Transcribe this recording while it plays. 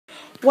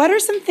what are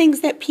some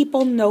things that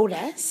people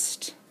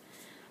noticed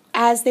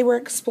as they were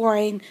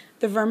exploring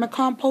the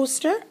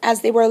vermicomposter,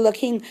 as they were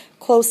looking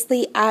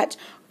closely at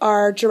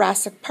our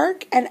Jurassic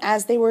Park, and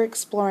as they were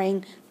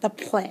exploring the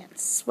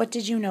plants? What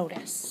did you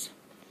notice?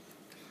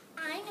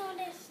 I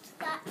noticed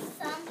that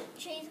some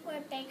trees were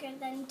bigger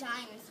than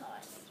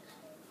dinosaurs.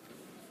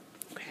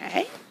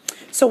 Okay.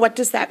 So what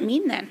does that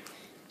mean then?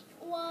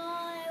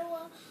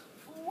 Well,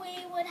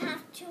 we would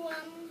have to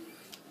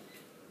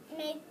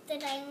make the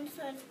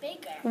dinosaurs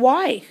bigger.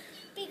 Why?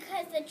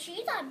 Because the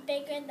trees are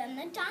bigger than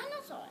the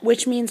dinosaurs.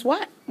 Which means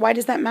what? Why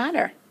does that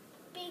matter?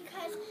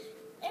 Because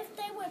if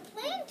they were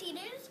plant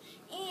eaters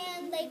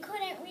and they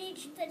couldn't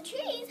reach the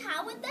trees,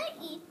 how would they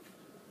eat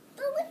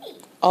the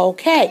leaves?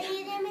 Okay. They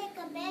need to make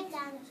a big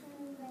dinosaur.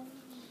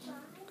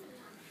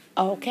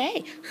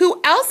 Okay.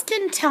 Who else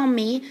can tell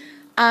me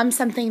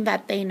something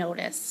that they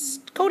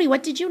noticed? Cody,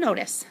 what did you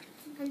notice?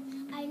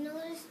 I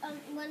noticed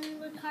when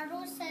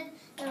Ricardo said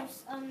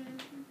there's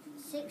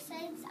 6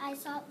 eggs, I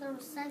thought there were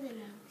 7 eggs.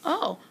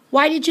 Oh,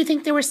 why did you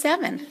think there were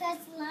 7? Because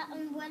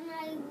when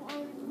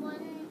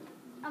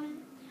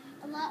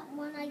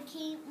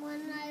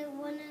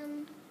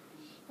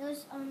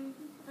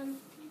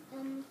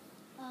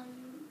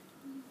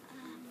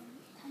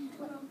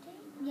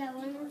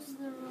it was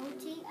the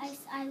rotate,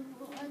 I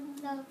went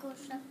to go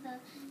shut the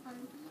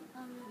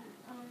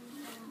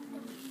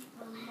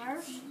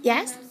marsh.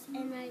 Yes?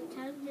 And I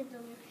counted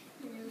them,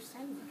 and there were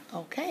 7.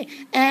 Okay.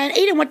 And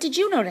Aiden, what did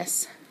you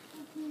notice?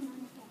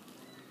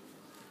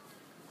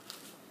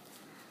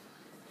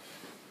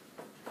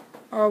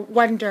 Or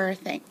wonder or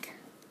think?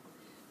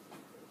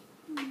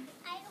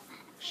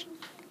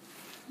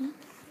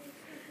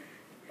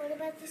 What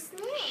about the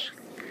snakes?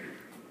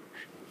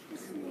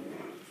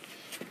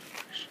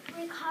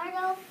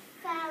 Ricardo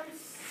found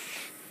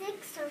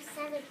 6 or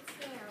 7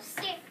 snails.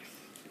 6.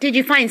 Did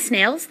you find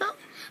snails though?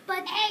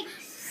 But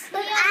eggs.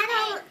 But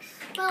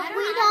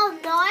we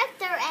don't know if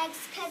they're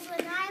eggs because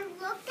when I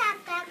looked at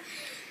them,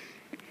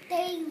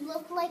 they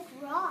look like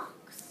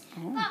rocks.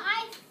 Oh. But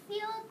I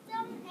feel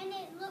them and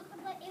it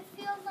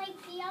feels like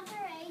the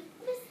other eggs.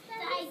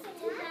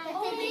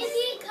 Maybe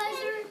because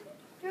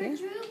they're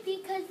droopy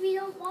because we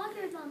don't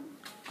water them.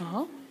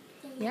 Oh.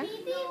 Yeah.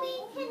 Maybe we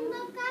can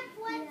look up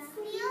what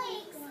snail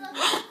eggs look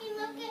like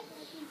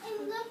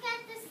and look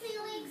at the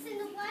snail eggs in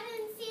the water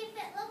and see if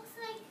it looks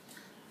like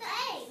the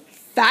eggs.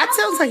 That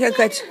sounds like a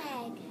good... Egg.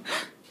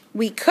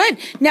 We could.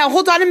 Now,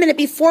 hold on a minute.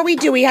 Before we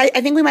do, I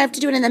think we might have to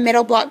do it in the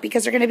middle block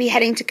because they're going to be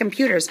heading to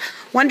computers.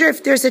 Wonder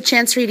if there's a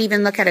chance for you to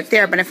even look at it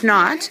there, but if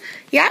not,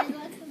 yeah. Can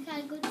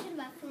I go to the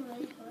bathroom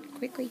really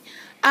Quickly.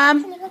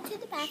 Can I go to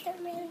the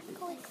bathroom really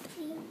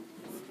quickly?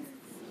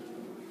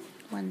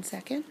 1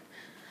 second.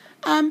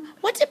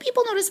 What did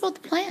people notice about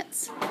the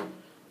plants?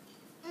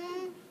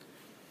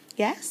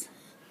 Yes?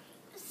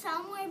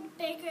 Some were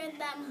bigger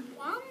than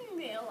one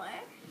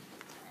ruler.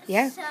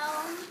 Yeah. So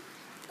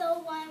the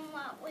one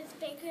that was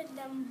bigger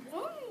than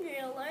one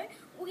ruler,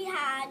 we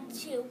had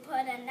to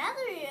put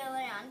another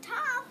ruler on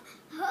top,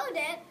 hold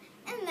it,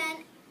 and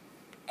then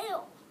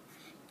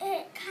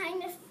it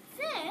kind of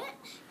fit,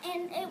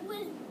 and it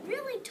was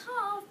really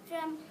tall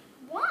from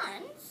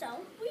one,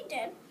 so we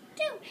did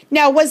 2.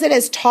 Now, was it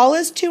as tall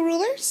as 2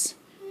 rulers?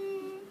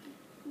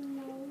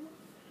 No.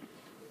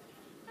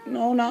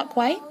 No, not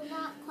quite. No,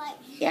 not quite.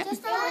 Yeah.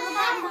 Just a little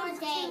bit more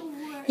day.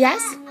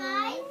 Yes?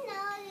 I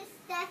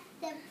noticed that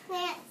the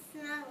plants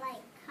smell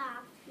like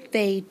coffee.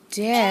 They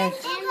did. And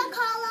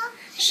Coca-Cola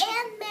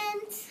and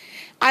mint.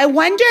 I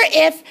wonder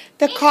if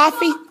the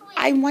coffee...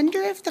 I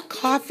wonder if the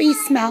coffee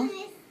smell...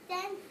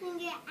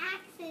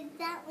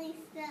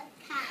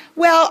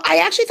 Well, I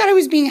actually thought I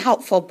was being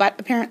helpful, but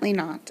apparently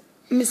not.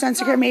 Miss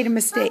Unsecker made a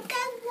mistake. But then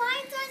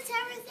why does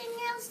everything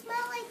else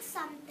smell like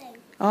something?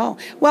 Oh,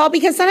 well,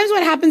 because sometimes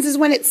what happens is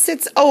when it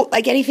sits,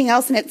 like anything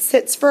else, and it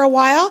sits for a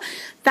while,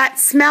 that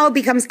smell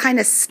becomes kind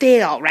of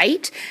stale,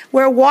 right?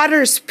 Where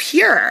water's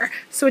pure,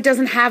 so it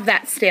doesn't have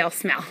that stale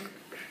smell.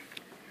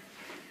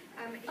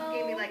 He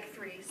gave me like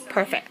 3. So.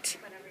 Perfect.